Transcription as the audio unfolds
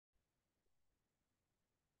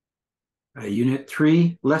Unit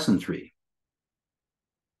 3, Lesson 3.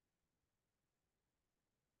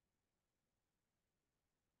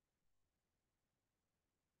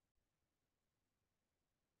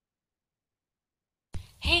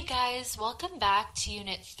 Hey guys, welcome back to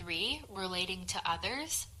Unit 3, Relating to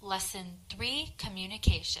Others, Lesson 3,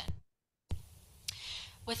 Communication.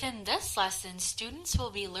 Within this lesson, students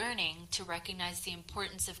will be learning to recognize the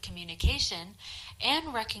importance of communication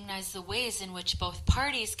and recognize the ways in which both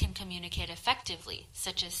parties can communicate effectively,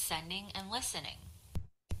 such as sending and listening.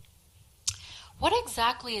 What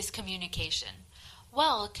exactly is communication?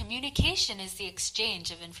 Well, communication is the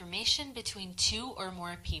exchange of information between two or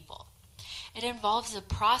more people. It involves a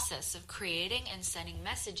process of creating and sending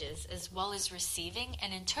messages as well as receiving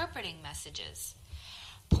and interpreting messages.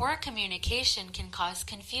 Poor communication can cause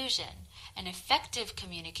confusion, and effective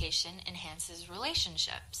communication enhances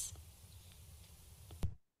relationships.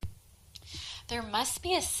 There must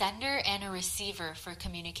be a sender and a receiver for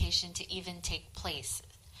communication to even take place.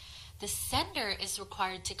 The sender is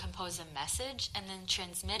required to compose a message and then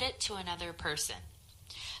transmit it to another person.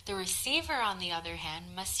 The receiver, on the other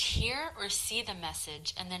hand, must hear or see the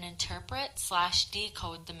message and then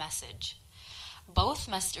interpret/decode the message. Both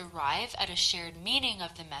must arrive at a shared meaning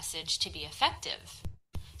of the message to be effective.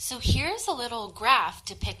 So here's a little graph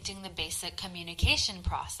depicting the basic communication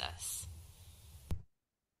process.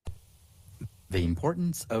 The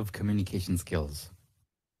importance of communication skills.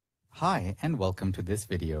 Hi, and welcome to this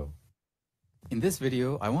video. In this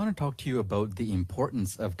video, I want to talk to you about the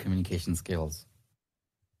importance of communication skills.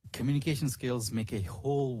 Communication skills make a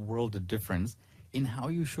whole world of difference in how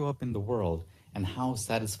you show up in the world and how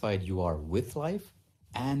satisfied you are with life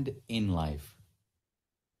and in life.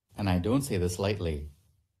 And I don't say this lightly.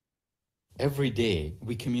 Every day,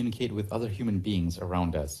 we communicate with other human beings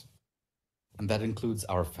around us. And that includes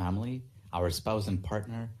our family, our spouse and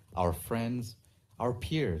partner, our friends, our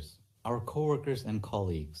peers, our coworkers and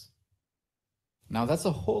colleagues. Now, that's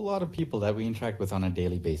a whole lot of people that we interact with on a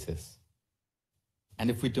daily basis. And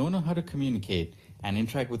if we don't know how to communicate and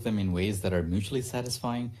interact with them in ways that are mutually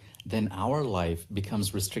satisfying, then our life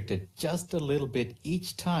becomes restricted just a little bit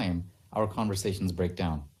each time our conversations break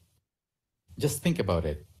down. Just think about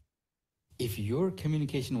it. If your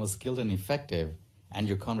communication was skilled and effective and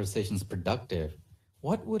your conversations productive,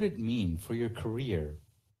 what would it mean for your career?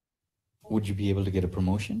 Would you be able to get a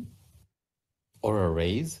promotion? Or a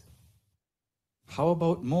raise? How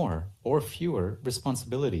about more or fewer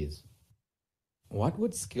responsibilities? What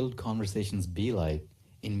would skilled conversations be like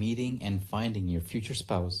in meeting and finding your future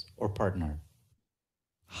spouse or partner?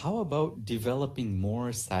 How about developing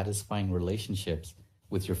more satisfying relationships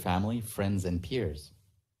with your family, friends, and peers?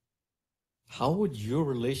 How would your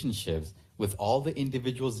relationships with all the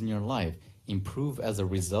individuals in your life improve as a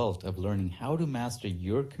result of learning how to master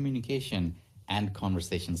your communication and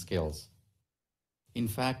conversation skills? In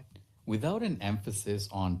fact, without an emphasis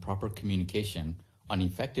on proper communication, on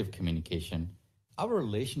effective communication, our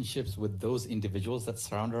relationships with those individuals that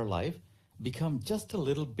surround our life become just a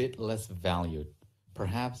little bit less valued,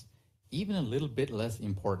 perhaps even a little bit less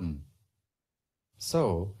important.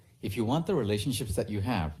 So, if you want the relationships that you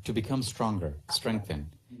have to become stronger,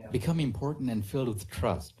 strengthen, become important and filled with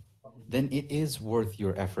trust, then it is worth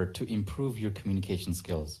your effort to improve your communication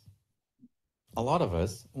skills. A lot of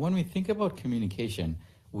us, when we think about communication,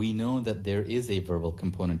 we know that there is a verbal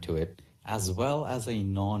component to it as well as a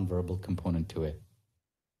non-verbal component to it.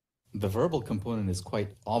 The verbal component is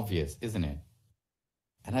quite obvious, isn't it?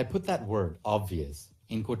 And I put that word obvious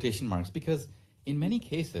in quotation marks because in many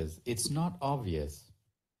cases it's not obvious.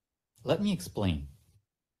 Let me explain.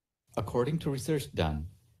 According to research done,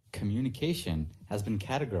 communication has been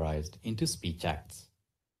categorized into speech acts.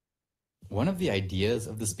 One of the ideas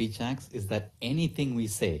of the speech acts is that anything we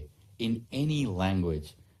say in any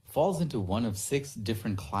language falls into one of 6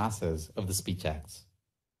 different classes of the speech acts.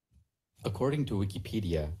 According to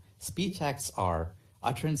Wikipedia, speech acts are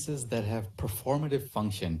utterances that have performative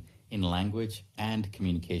function in language and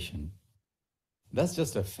communication. That's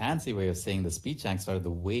just a fancy way of saying the speech acts are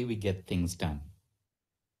the way we get things done.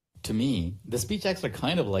 To me, the speech acts are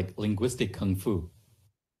kind of like linguistic kung fu.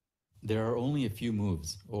 There are only a few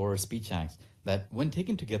moves or speech acts that, when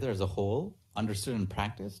taken together as a whole, understood and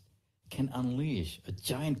practiced, can unleash a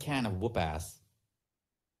giant can of whoop-ass.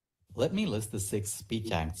 Let me list the 6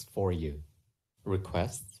 speech acts for you.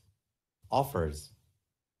 Requests, offers,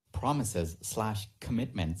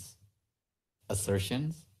 promises/commitments,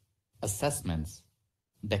 assertions, assessments,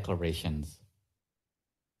 declarations.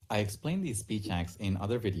 I explain these speech acts in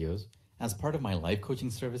other videos as part of my life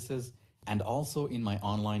coaching services and also in my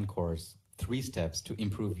online course, 3 Steps to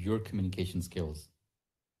Improve Your Communication Skills.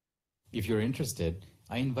 If you're interested,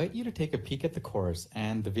 I invite you to take a peek at the course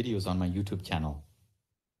and the videos on my YouTube channel.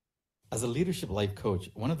 As a leadership life coach,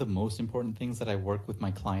 one of the most important things that I work with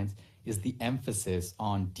my clients is the emphasis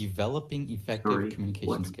on developing effective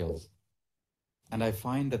communication skills. And I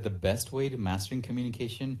find that the best way to mastering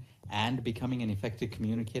communication and becoming an effective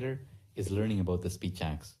communicator is learning about the speech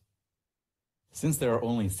acts. Since there are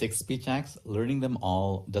only 6 speech acts, learning them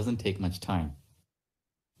all doesn't take much time.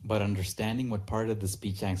 But understanding what part of the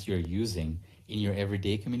speech acts you're using in your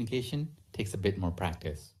everyday communication takes a bit more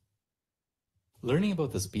practice. Learning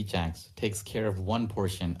about the speech acts takes care of one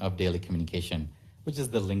portion of daily communication, which is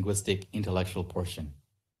the linguistic, intellectual portion.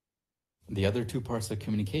 The other 2 parts of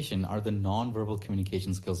communication are the nonverbal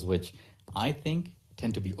communication skills, which I think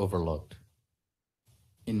tend to be overlooked.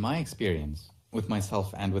 In my experience, with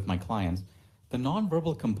myself and with my clients, the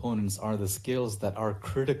nonverbal components are the skills that are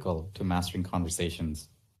critical to mastering conversations.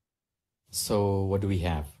 So what do we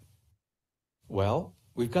have? Well,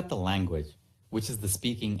 we've got the language, which is the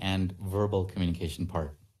speaking and verbal communication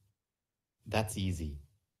part. That's easy.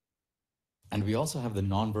 And we also have the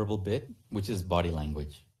nonverbal bit, which is body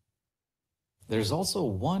language. There's also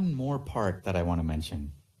one more part that I want to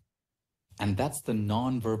mention, and that's the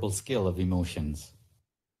nonverbal skill of emotions.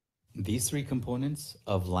 These 3 components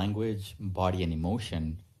of language, body, and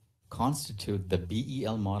emotion constitute the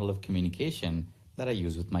BEL model of communication that I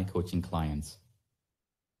use with my coaching clients.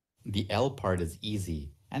 The L part is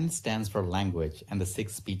easy and stands for language and the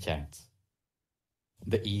 6 speech acts.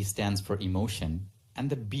 The E stands for emotion and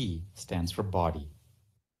the B stands for body.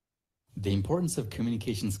 The importance of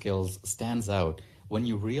communication skills stands out when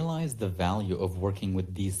you realize the value of working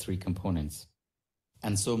with these 3 components.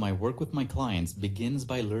 And so my work with my clients begins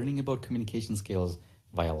by learning about communication skills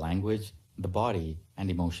via language, the body,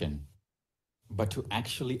 and emotion. But to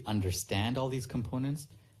actually understand all these components,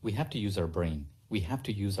 we have to use our brain. We have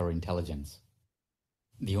to use our intelligence.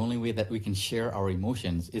 The only way that we can share our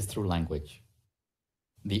emotions is through language.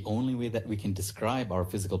 The only way that we can describe our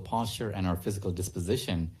physical posture and our physical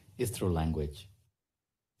disposition is through language.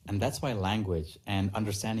 And that's why language and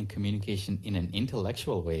understanding communication in an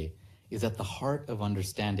intellectual way is at the heart of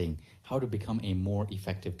understanding how to become a more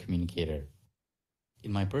effective communicator.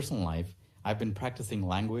 In my personal life, I've been practicing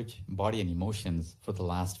language, body, and emotions for the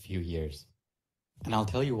last few years. And I'll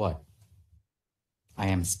tell you what, I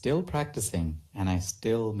am still practicing and I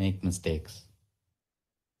still make mistakes.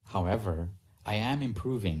 However, I am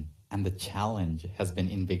improving and the challenge has been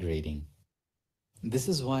invigorating. This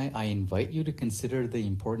is why I invite you to consider the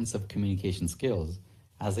importance of communication skills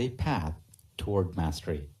as a path toward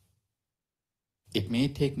mastery. It may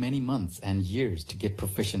take many months and years to get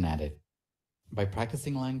proficient at it. By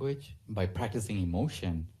practicing language, by practicing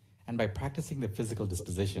emotion, and by practicing the physical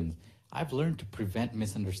dispositions, I've learned to prevent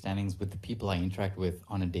misunderstandings with the people I interact with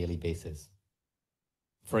on a daily basis.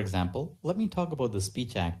 For example, let me talk about the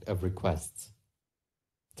speech act of requests.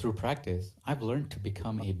 Through practice, I've learned to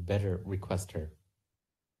become a better requester.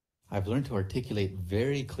 I've learned to articulate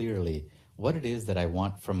very clearly what it is that I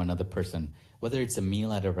want from another person, whether it's a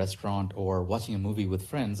meal at a restaurant or watching a movie with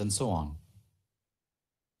friends and so on.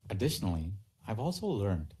 Additionally, I've also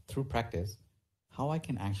learned through practice how I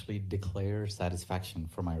can actually declare satisfaction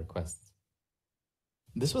for my requests.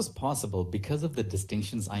 This was possible because of the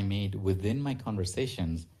distinctions I made within my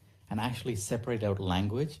conversations and actually separate out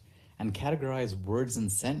language and categorize words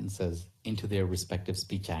and sentences into their respective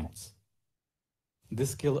speech acts.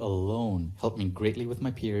 This skill alone helped me greatly with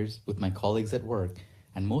my peers, with my colleagues at work,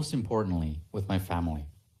 and most importantly, with my family.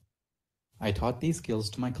 I taught these skills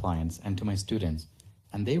to my clients and to my students,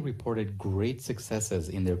 and they reported great successes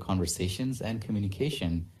in their conversations and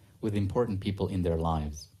communication with important people in their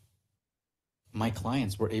lives. My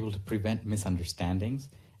clients were able to prevent misunderstandings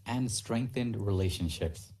and strengthened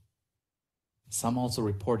relationships. Some also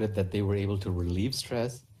reported that they were able to relieve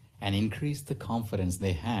stress and increase the confidence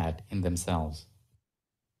they had in themselves.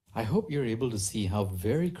 I hope you're able to see how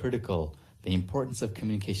very critical the importance of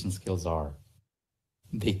communication skills are.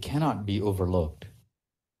 They cannot be overlooked.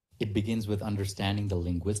 It begins with understanding the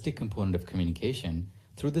linguistic component of communication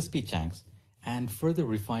through the speech acts and further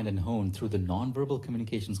refined and honed through the nonverbal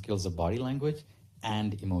communication skills of body language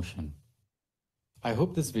and emotion. I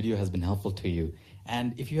hope this video has been helpful to you,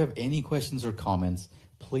 and if you have any questions or comments,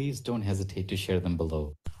 please don't hesitate to share them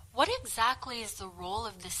below. What exactly is the role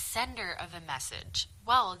of the sender of a message?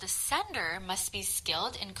 Well, the sender must be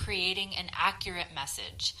skilled in creating an accurate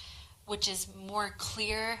message, which is more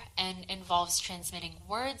clear and involves transmitting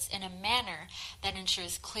words in a manner that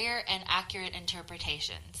ensures clear and accurate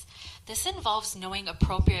interpretations. This involves knowing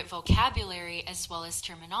appropriate vocabulary as well as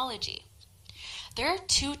terminology. There are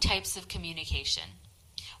 2 types of communication.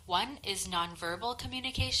 One is nonverbal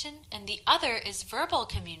communication and the other is verbal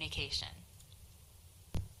communication.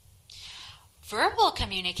 Verbal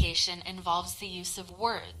communication involves the use of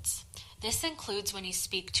words. This includes when you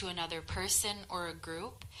speak to another person or a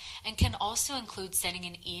group, and can also include sending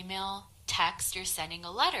an email, text, or sending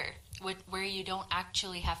a letter, where you don't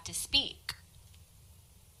actually have to speak.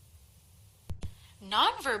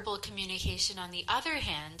 Nonverbal communication, on the other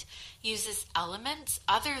hand, uses elements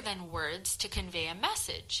other than words to convey a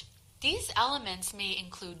message. These elements may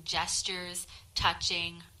include gestures,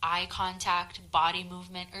 touching, eye contact, body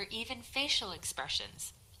movement, or even facial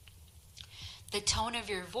expressions. The tone of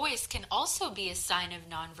your voice can also be a sign of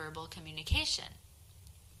nonverbal communication.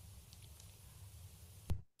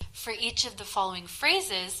 For each of the following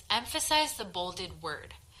phrases, emphasize the bolded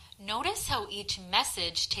word. Notice how each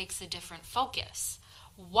message takes a different focus.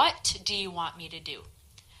 What do you want me to do?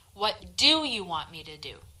 What do you want me to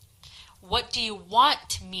do? What do you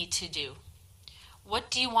want me to do?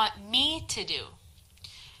 What do you want me to do?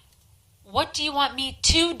 What do you want me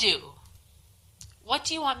to do? What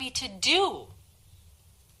do you want me to do?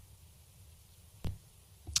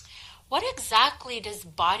 What exactly does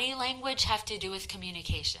body language have to do with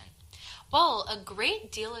communication? Well, a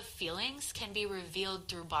great deal of feelings can be revealed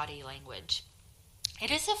through body language.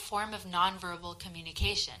 It is a form of nonverbal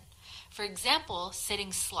communication. For example,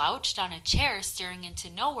 sitting slouched on a chair staring into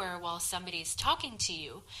nowhere while somebody is talking to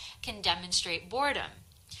you can demonstrate boredom.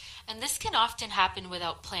 And this can often happen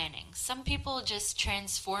without planning. Some people just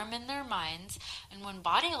transform in their minds, and when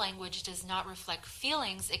body language does not reflect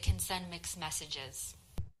feelings, it can send mixed messages.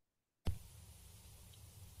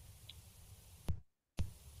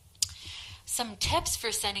 Some tips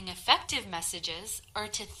for sending effective messages are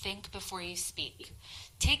to think before you speak.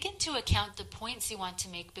 Take into account the points you want to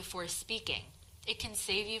make before speaking. It can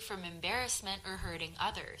save you from embarrassment or hurting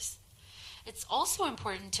others. It's also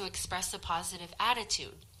important to express a positive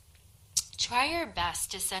attitude. Try your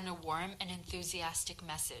best to send a warm and enthusiastic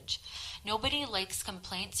message. Nobody likes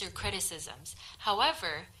complaints or criticisms.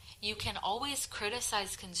 However, you can always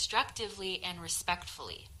criticize constructively and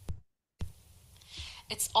respectfully.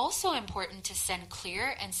 It's also important to send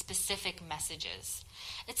clear and specific messages.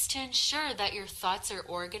 It's to ensure that your thoughts are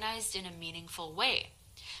organized in a meaningful way.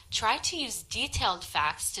 Try to use detailed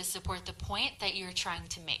facts to support the point that you're trying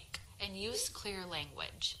to make, and use clear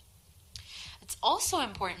language. It's also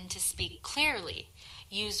important to speak clearly.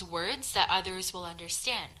 Use words that others will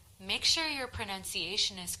understand. Make sure your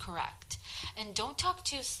pronunciation is correct. And don't talk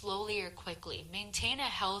too slowly or quickly. Maintain a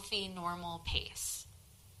healthy, normal pace.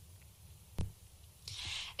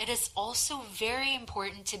 It is also very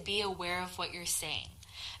important to be aware of what you're saying.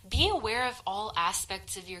 Be aware of all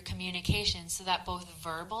aspects of your communication so that both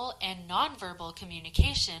verbal and nonverbal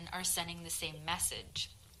communication are sending the same message.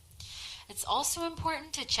 It's also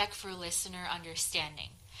important to check for listener understanding.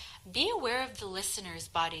 Be aware of the listener's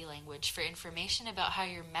body language for information about how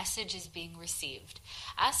your message is being received.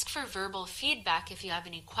 Ask for verbal feedback if you have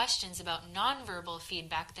any questions about nonverbal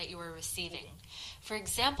feedback that you are receiving. For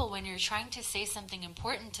example, when you're trying to say something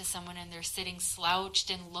important to someone and they're sitting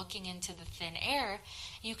slouched and looking into the thin air,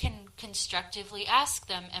 you can constructively ask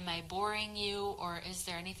them, "Am I boring you?" or "Is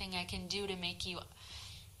there anything I can do to make you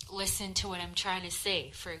listen to what I'm trying to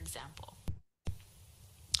say?" for example.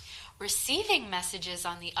 Receiving messages,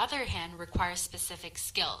 on the other hand, requires specific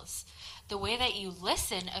skills. The way that you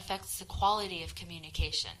listen affects the quality of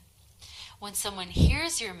communication. When someone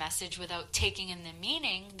hears your message without taking in the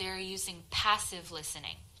meaning, they're using passive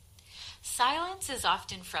listening. Silence is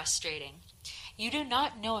often frustrating. You do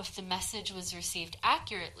not know if the message was received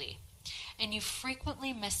accurately, and you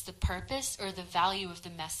frequently miss the purpose or the value of the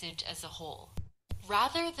message as a whole.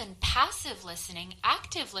 Rather than passive listening,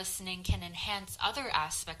 active listening can enhance other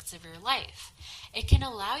aspects of your life. It can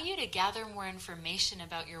allow you to gather more information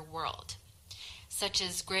about your world, such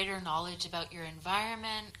as greater knowledge about your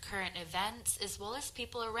environment, current events, as well as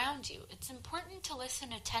people around you. It's important to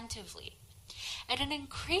listen attentively, and it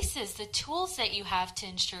increases the tools that you have to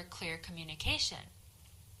ensure clear communication.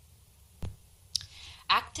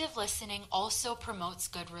 Active listening also promotes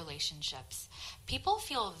good relationships. People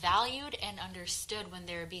feel valued and understood when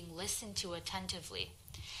they are being listened to attentively.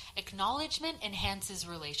 Acknowledgement enhances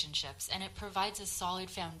relationships, and it provides a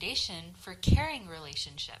solid foundation for caring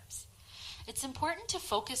relationships. It's important to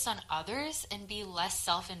focus on others and be less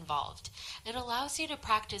self-involved. It allows you to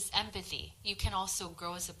practice empathy. You can also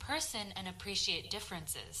grow as a person and appreciate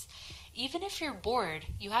differences. Even if you're bored,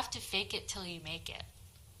 you have to fake it till you make it.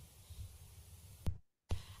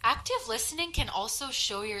 Active listening can also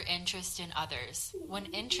show your interest in others. When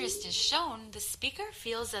interest is shown, the speaker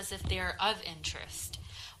feels as if they are of interest.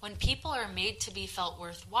 When people are made to be felt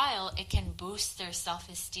worthwhile, it can boost their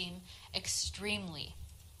self-esteem extremely.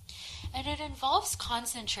 And it involves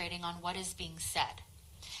concentrating on what is being said,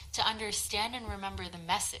 to understand and remember the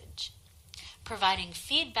message. Providing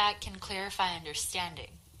feedback can clarify understanding.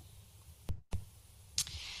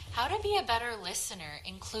 How to be a better listener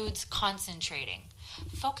includes concentrating.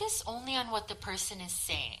 Focus only on what the person is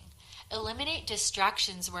saying. Eliminate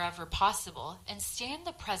distractions wherever possible and stay in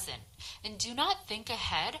the present, and do not think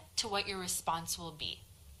ahead to what your response will be.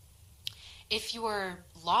 If you are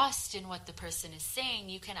lost in what the person is saying,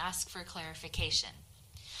 you can ask for clarification.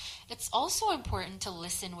 It's also important to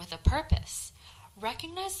listen with a purpose.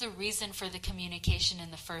 Recognize the reason for the communication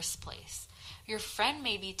in the first place. Your friend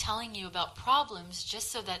may be telling you about problems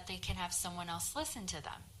just so that they can have someone else listen to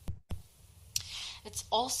them. It's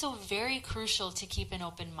also very crucial to keep an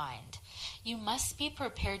open mind. You must be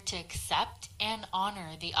prepared to accept and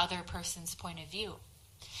honor the other person's point of view.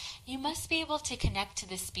 You must be able to connect to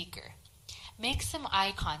the speaker. Make some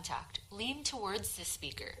eye contact. Lean towards the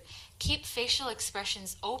speaker. Keep facial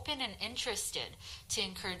expressions open and interested to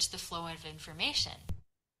encourage the flow of information.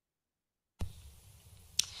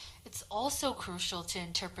 It's also crucial to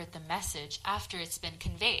interpret the message after it's been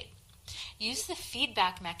conveyed. Use the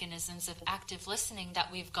feedback mechanisms of active listening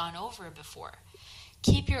that we've gone over before.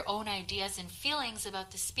 Keep your own ideas and feelings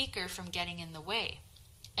about the speaker from getting in the way.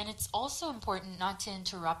 And it's also important not to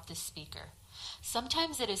interrupt the speaker.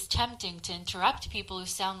 Sometimes it is tempting to interrupt people who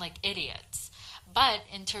sound like idiots, but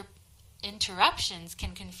interruptions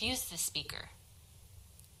can confuse the speaker.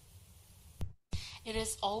 It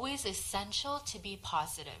is always essential to be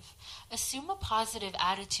positive. Assume a positive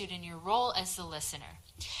attitude in your role as the listener.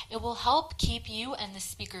 It will help keep you and the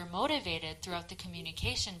speaker motivated throughout the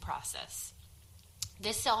communication process.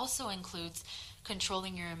 This also includes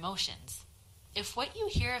controlling your emotions. If what you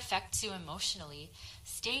hear affects you emotionally,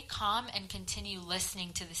 stay calm and continue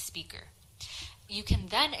listening to the speaker. You can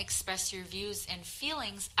then express your views and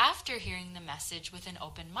feelings after hearing the message with an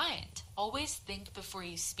open mind. Always think before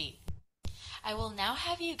you speak. I will now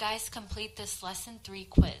have you guys complete this Lesson 3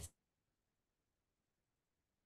 quiz.